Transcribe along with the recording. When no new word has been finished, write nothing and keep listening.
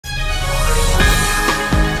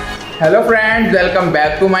Hello friends, welcome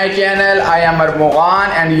back to my channel. I am Armogan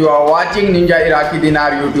and you are watching Ninja Iraqi Dinar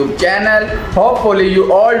YouTube channel. Hopefully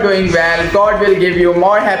you all doing well. God will give you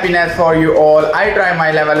more happiness for you all. I try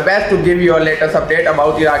my level best to give you a latest update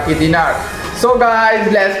about Iraqi Dinar. So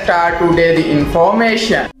guys, let's start today the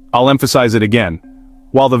information. I'll emphasize it again.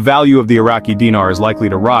 While the value of the Iraqi dinar is likely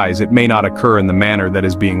to rise, it may not occur in the manner that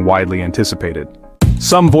is being widely anticipated.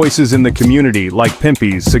 Some voices in the community, like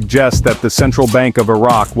Pimpies, suggest that the Central Bank of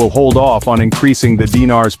Iraq will hold off on increasing the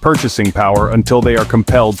dinar's purchasing power until they are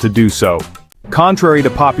compelled to do so. Contrary to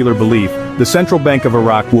popular belief, the Central Bank of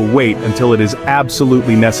Iraq will wait until it is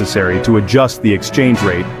absolutely necessary to adjust the exchange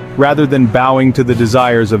rate, rather than bowing to the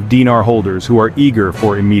desires of dinar holders who are eager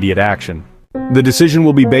for immediate action. The decision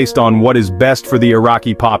will be based on what is best for the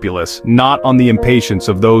Iraqi populace, not on the impatience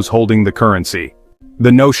of those holding the currency.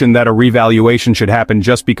 The notion that a revaluation should happen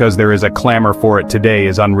just because there is a clamor for it today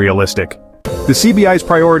is unrealistic. The CBI's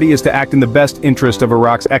priority is to act in the best interest of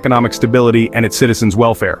Iraq's economic stability and its citizens'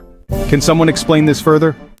 welfare. Can someone explain this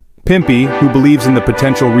further? Pimpy, who believes in the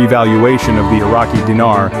potential revaluation of the Iraqi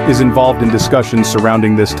dinar, is involved in discussions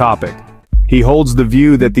surrounding this topic. He holds the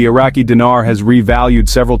view that the Iraqi dinar has revalued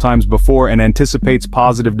several times before and anticipates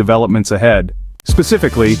positive developments ahead.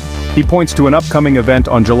 Specifically, he points to an upcoming event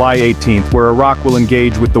on July 18th where Iraq will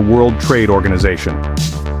engage with the World Trade Organization.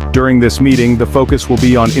 During this meeting, the focus will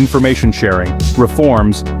be on information sharing,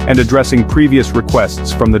 reforms, and addressing previous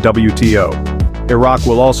requests from the WTO. Iraq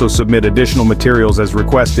will also submit additional materials as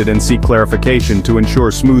requested and seek clarification to ensure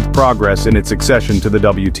smooth progress in its accession to the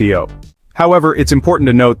WTO. However, it's important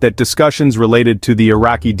to note that discussions related to the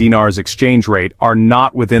Iraqi dinar's exchange rate are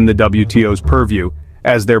not within the WTO's purview,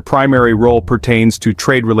 as their primary role pertains to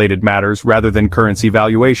trade-related matters rather than currency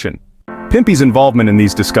valuation. Pimpy's involvement in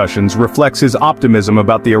these discussions reflects his optimism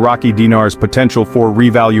about the Iraqi dinar's potential for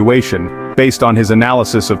revaluation, based on his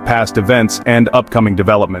analysis of past events and upcoming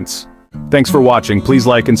developments. Thanks for watching. Please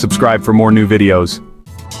like and subscribe for more new videos.